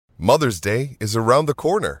Mother's Day is around the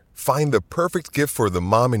corner. Find the perfect gift for the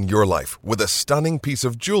mom in your life with a stunning piece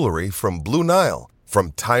of jewelry from Blue Nile.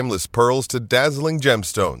 From timeless pearls to dazzling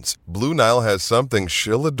gemstones, Blue Nile has something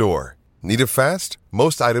she'll adore. Need it fast?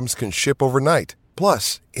 Most items can ship overnight.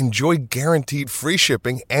 Plus, enjoy guaranteed free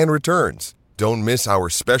shipping and returns. Don't miss our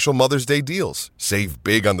special Mother's Day deals. Save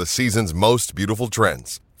big on the season's most beautiful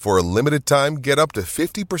trends. For a limited time, get up to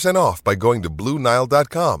 50% off by going to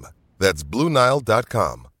BlueNile.com. That's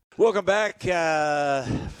BlueNile.com. Welcome back.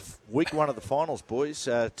 Week one of the finals, boys.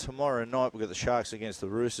 Tomorrow night we've got the Sharks against the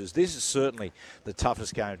Roosters. This is certainly the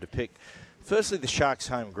toughest game to pick. Firstly, the Sharks'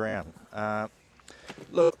 home ground.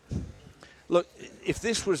 Look, if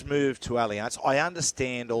this was moved to Allianz, I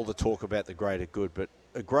understand all the talk about the greater good, but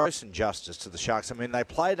a gross injustice to the Sharks. I mean, they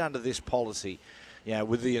played under this policy,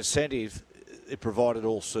 with the incentive it provided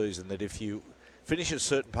all season that if you finish a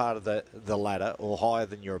certain part of the ladder or higher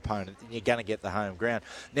than your opponent, then you're going to get the home ground.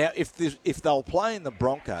 Now, if they'll play in the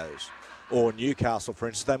Broncos or Newcastle, for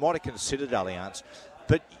instance, they might have considered Allianz,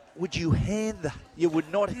 but would you you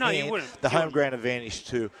would not hand the home ground advantage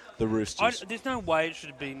to the Roosters? There's no way it should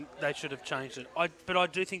have been. They should have changed it. But I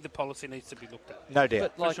do think the policy needs to be looked at. No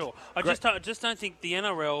doubt, for sure. I just don't think the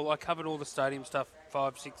NRL. I covered all the stadium stuff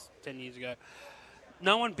 5, 6, 10 years ago.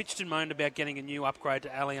 No one bitched and moaned about getting a new upgrade to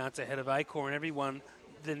Allianz ahead of Accor and everyone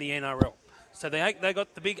than the NRL. So they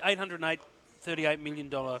got the big $38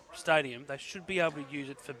 million stadium. They should be able to use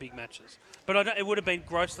it for big matches. But it would have been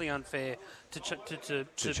grossly unfair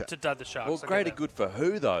to dud the Sharks. Well, greater good for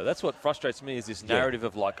who, though? That's what frustrates me is this narrative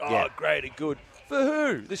of greater good. For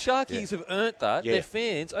who? The Sharkies have earned that. Yeah. Their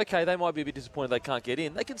fans, okay, they might be a bit disappointed they can't get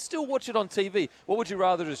in. They can still watch it on TV. What would you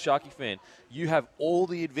rather as a Sharky fan? You have all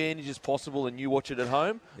the advantages possible and you watch it at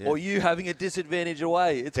home, or you having a disadvantage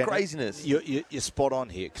away? It's craziness. You're spot on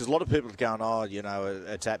here, because a lot of people are going,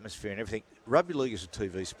 it's atmosphere and everything. Rugby league is a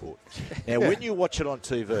TV sport. Now, when you watch it on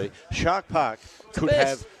TV, Shark Park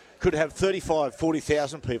could have 35,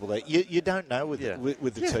 40,000 people there. You don't know with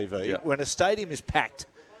the TV. Yeah. When a stadium is packed,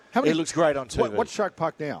 it looks great on TV. What's Shark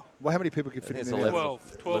Park now? Well, how many people can fit in there?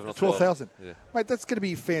 12,000. Yeah. Mate, that's going to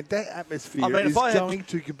be fantastic. That atmosphere is going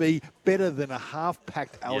to be better than a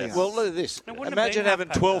half-packed Allianz. Yes. Well, look at this. Imagine having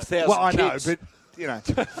 12,000 Well, I know, kids. but,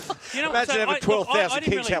 Imagine having 12,000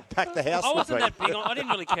 kids, how packed the house I would wasn't be. that big. I didn't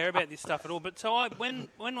really care about this stuff at all. But so when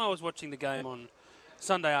I was watching the game on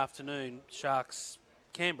Sunday afternoon, Sharks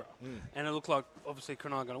Canberra, and it looked like obviously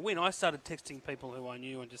Cronulla going to win, I started texting people who I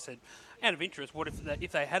knew and just said, out of interest, what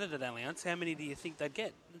if they had it at Allianz, how many do you think they'd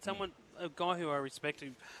get? And a guy who I respect, who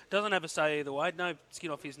doesn't have a say either way, no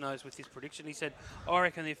skin off his nose with his prediction, he said, I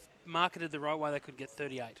reckon if marketed the right way, they could get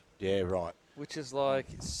 38. Yeah, right. Which is like,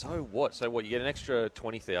 so what? So what, you get an extra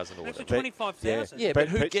 20,000 or whatever? Extra 25,000. Yeah, but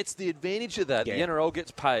who gets the advantage of that? Yeah. The NRL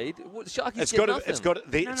gets paid. The Sharkies It's get got nothing.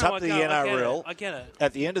 it's up to the NRL. I get it.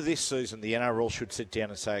 At the end of this season, the NRL should sit down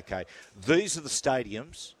and say, okay, these are the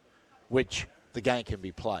stadiums which the game can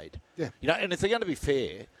be played. Yeah. And if they're going to be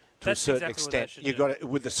fair to a certain extent, you've got to,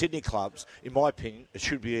 with the Sydney clubs, in my opinion, it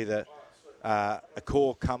should be either a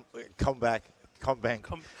core comeback. What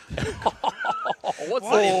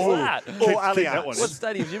stadium is that? Or Allianz. What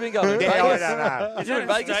stadiums you been going to? Yeah, Vegas? I don't know. Is it in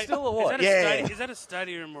Vegas still or what? Is that a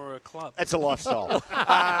stadium or a club? It's a lifestyle.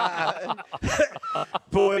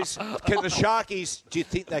 Boys, can the Sharkies, do you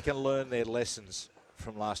think they can learn their lessons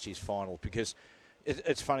from last year's final? Because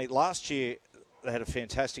it's funny, last year they had a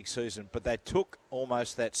fantastic season, but they took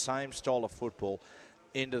almost that same style of football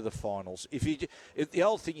into the finals. If the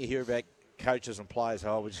old thing you hear about coaches and players,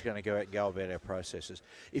 we're just going to go out and go about our processes.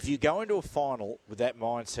 If you go into a final with that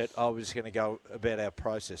mindset, we're just going to go about our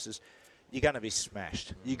processes, you're going to be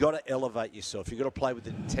smashed. You've got to elevate yourself. You've got to play with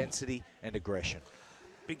intensity and aggression.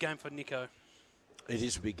 Big game for Nico. It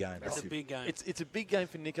is a big game. It's a big game. It's a big game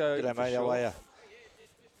for Nico. G'day, mate. How sure. are you?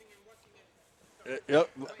 Yep,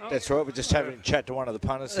 that's right. We're just having a chat to one of the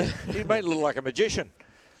punters. He made it look like a magician.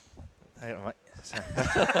 Hang on, mate.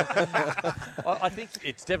 I think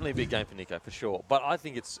it's definitely a big game for Nico, for sure. But I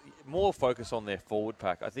think it's more focus on their forward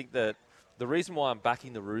pack. I think that the reason why I'm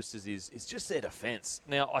backing the Roosters is just their defence.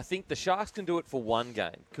 Now, I think the Sharks can do it for one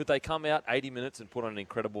game. Could they come out 80 minutes and put on an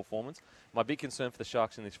incredible performance? My big concern for the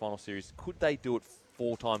Sharks in this final series, could they do it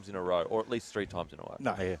 4 times in a row, or at least 3 times in a row?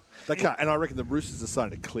 No, they can't. And I reckon the Roosters are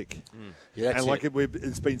starting to click. Yeah, and like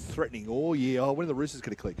it's been threatening all year. When are the Roosters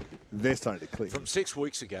going to click? They're starting to click. From 6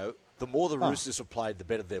 weeks ago, the more the Roosters have played, the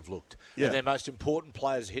better they've looked. Yeah. And their most important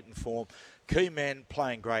players hitting form. Key man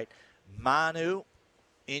playing great. Manu,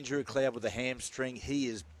 injury cloud with a hamstring. He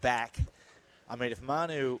is back. I mean, if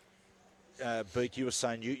Manu, Beak, you were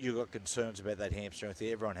saying you got concerns about that hamstring. I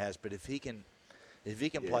think everyone has. But if he can If he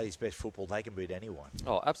can play his best football, they can beat anyone.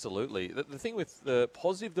 Oh, absolutely. The thing with the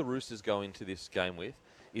positive the Roosters go into this game with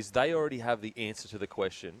is they already have the answer to the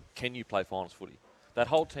question, can you play finals footy? That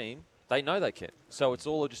whole team, they know they can. So it's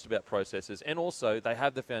all just about processes. And also, they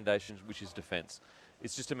have the foundations, which is defence.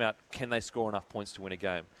 It's just about can they score enough points to win a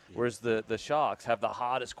game. Yeah. Whereas the Sharks have the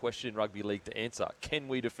hardest question in rugby league to answer. Can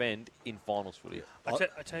we defend in finals footy? I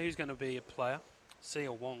tell you who's going to be a player.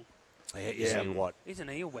 Sia Wong. Yeah. What? He's an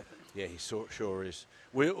eel weapon. Yeah, he sure is.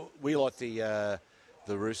 We like the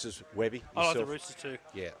Roosters, Webby. I like the Roosters too.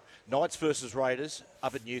 Yeah. Knights versus Raiders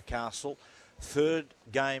up at Newcastle. Third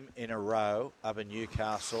game in a row up in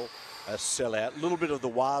Newcastle. A sellout. A little bit of the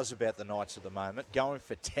wahs about the Knights at the moment. Going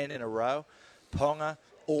for 10 in a row. Ponga,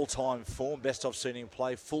 all-time form. Best I've seen him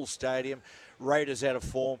play. Full stadium. Raiders out of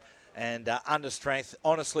form. And under strength.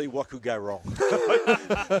 Honestly, what could go wrong?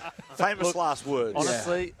 Famous last words.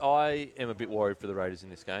 Honestly, I am a bit worried for the Raiders in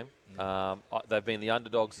this game. They've been the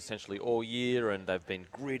underdogs essentially all year, and they've been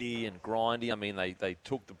gritty and grindy. I mean, they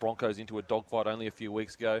took the Broncos into a dogfight only a few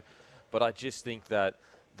weeks ago. But I just think that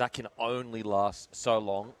can only last so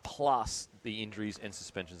long, plus the injuries and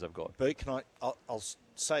suspensions they've got. But I'll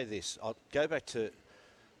say this. I'll go back to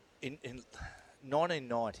in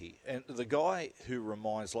 1990, and the guy who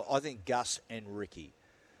reminds, I think Gus and Ricky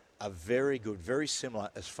are very good, very similar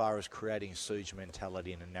as far as creating a siege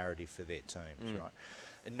mentality and a narrative for their teams, right?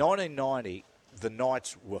 In 1990, the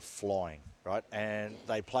Knights were flying, right? And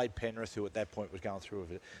they played Penrith, who at that point was going through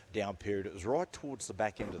a down period. It was right towards the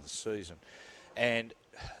back end of the season. And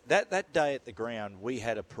that day at the ground, we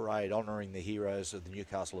had a parade honouring the heroes of the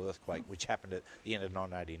Newcastle earthquake, which happened at the end of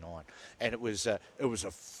 1989. And it was a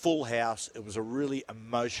full house. It was a really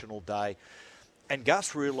emotional day. And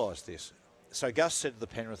Gus realised this. So Gus said to the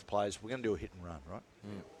Penrith players, we're going to do a hit and run, right?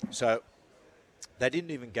 So they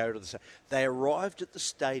didn't even go to the... They arrived at the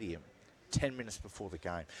stadium 10 minutes before the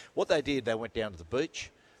game. What they did, they went down to the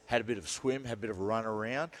beach, had a bit of a swim, had a bit of a run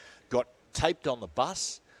around, got taped on the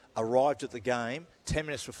bus, arrived at the game, 10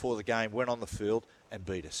 minutes before the game, went on the field and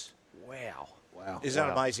beat us. Wow. Isn't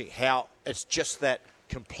that amazing how it's just that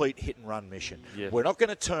complete hit-and-run mission? Yeah. We're not going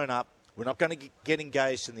to turn up. We're not going to get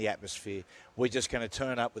engaged in the atmosphere. We're just going to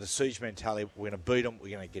turn up with a siege mentality. We're going to beat them.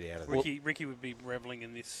 We're going to get out of there. Ricky would be revelling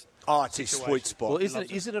in this. Oh, it's his sweet spot. Well,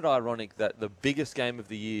 isn't it ironic that the biggest game of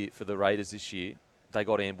the year for the Raiders this year, they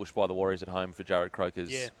got ambushed by the Warriors at home for Jared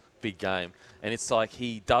Croker's big game. And it's like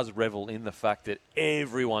he does revel in the fact that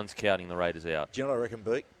everyone's counting the Raiders out. Do you know what I reckon,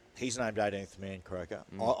 Beak? He's named 18th man, Croker.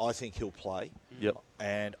 I think he'll play. Yep.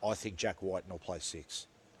 And I think Jack Whiten will play 6.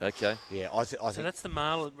 Okay. Yeah, I think that's the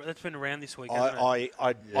marl that's been around this week.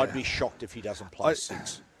 I'd be shocked if he doesn't play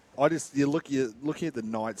 6. You're looking at the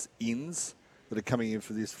Knights ins that are coming in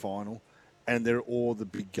for this final, and they're all the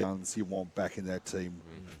big guns you want back in that team.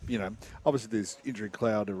 You know, obviously there's injury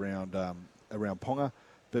cloud around Ponga,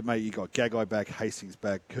 but mate, you got Gagai back, Hastings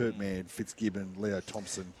back, Kurt Mann, Fitzgibbon, Leo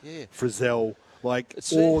Thompson, Frizzell,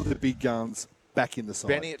 all the big guns back in the side.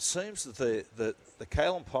 Benny, it seems that the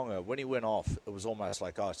Kalen Ponga, when he went off, it was almost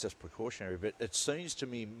like, it's just precautionary, but it seems to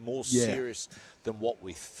me more serious than what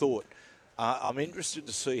we thought. I'm interested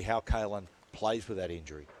to see how Kalen plays with that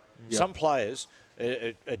injury. Yep. Some players,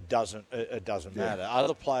 it doesn't matter.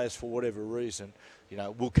 Other players, for whatever reason,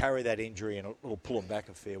 will carry that injury and it'll pull them back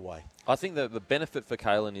a fair way. I think that the benefit for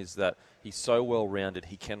Kalen is that he's so well-rounded,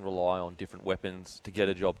 he can rely on different weapons to get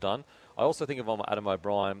a job done. I also think of Adam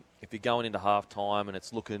O'Brien, if you're going into half-time and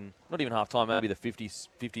it's looking, not even half-time, maybe the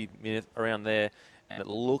 50 minutes around there, and it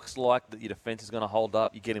looks like that your defence is going to hold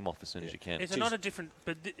up, you get him off as soon as you can. It's not a different...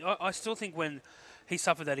 But I still think when he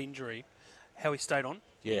suffered that injury, how he stayed on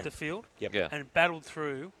the field and battled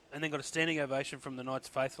through and then got a standing ovation from the Knights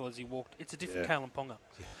faithful as he walked. It's a different Kalen Ponga.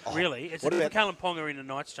 Yeah. Really. It's a different Kalen Ponga in a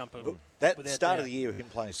Knights jumper. That start of the year, him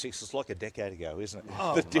playing 6, is like a decade ago, isn't it?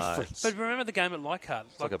 The difference. But remember the game at Leichhardt?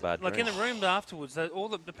 It's like a bad in the room afterwards,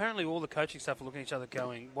 apparently all the coaching staff were looking at each other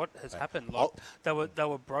going, what has happened? They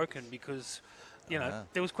were broken because...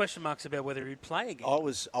 there was question marks about whether he'd play again. I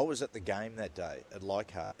was at the game that day at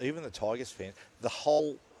Leichhardt. Even the Tigers fans, the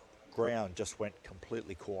whole ground just went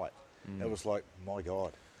completely quiet. It was like, my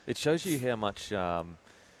God. It shows you how much,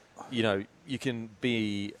 you can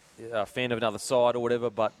be a fan of another side or whatever,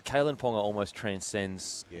 but Kalen Ponga almost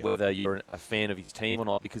transcends whether you're a fan of his team or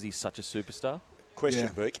not because he's such a superstar. Question,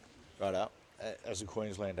 Beak, right up, as a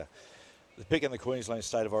Queenslander. The pick in the Queensland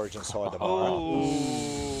State of Origin side tomorrow.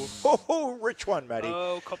 Oh, rich one, Matty.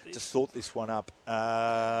 Oh, cop this. Just thought this one up.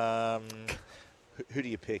 Who do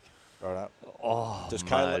you pick? Right up. Oh, does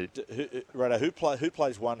Kalen? Who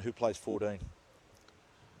plays 1? Who plays 14?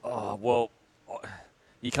 Oh well,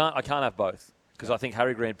 I can't have both because I think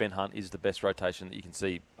Harry Grant, Ben Hunt is the best rotation that you can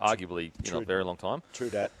see, arguably, in a very long time. True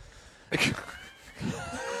that.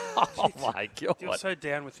 Oh, my God. You're so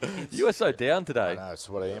down with your kids. You are so down today. No, it's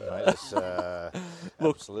what I am, mate. It's,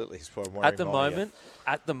 absolutely. It's what I'm wearing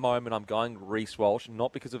At the moment, I'm going Reece Walsh,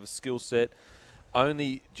 not because of a skill set,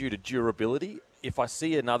 only due to durability. If I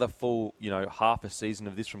see another full, half a season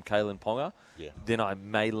of this from Kalen Ponga, then I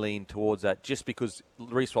may lean towards that, just because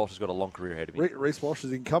Reece Walsh has got a long career ahead of him. Reece Walsh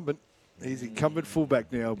is incumbent. He's incumbent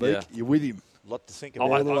fullback now, Beak. Yeah. You're with him. A lot to think Oh,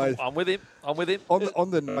 about. I'm with him. I'm with him.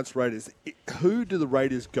 On the Knights Raiders, who do the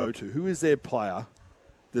Raiders go to? Who is their player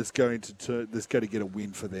that's going to get a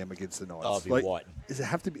win for them against the Knights? I'll be Whiten. Does it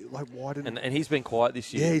have to be like Whiten? And he's been quiet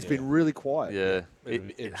this year. Yeah, he's been really quiet. Yeah,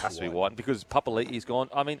 it has to be Whiten because Papali'i's gone.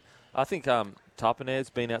 I mean, I think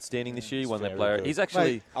Tarpanar's been outstanding this year. When they play, good. he's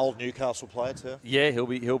actually Old Newcastle player too. Yeah, he'll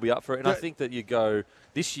be up for it. And I think that you go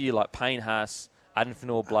this year like Payne Haas, Adam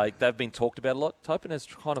Fanor-Blake, they've been talked about a lot. Tarpanar's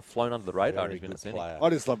kind of flown under the radar and he's been outstanding. I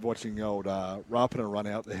just love watching old Rapana run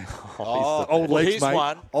out there. Old legs, he's mate.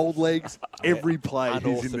 one. Old legs. Every play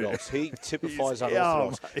he's in there. Unorthodox. He typifies He's-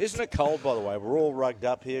 unorthodox. oh, mate. Isn't it cold, by the way? We're all rugged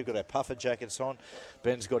up here, got our puffer jackets on.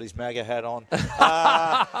 Ben's got his MAGA hat on.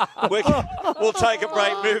 We'll take a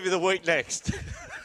break. Movie of the week next.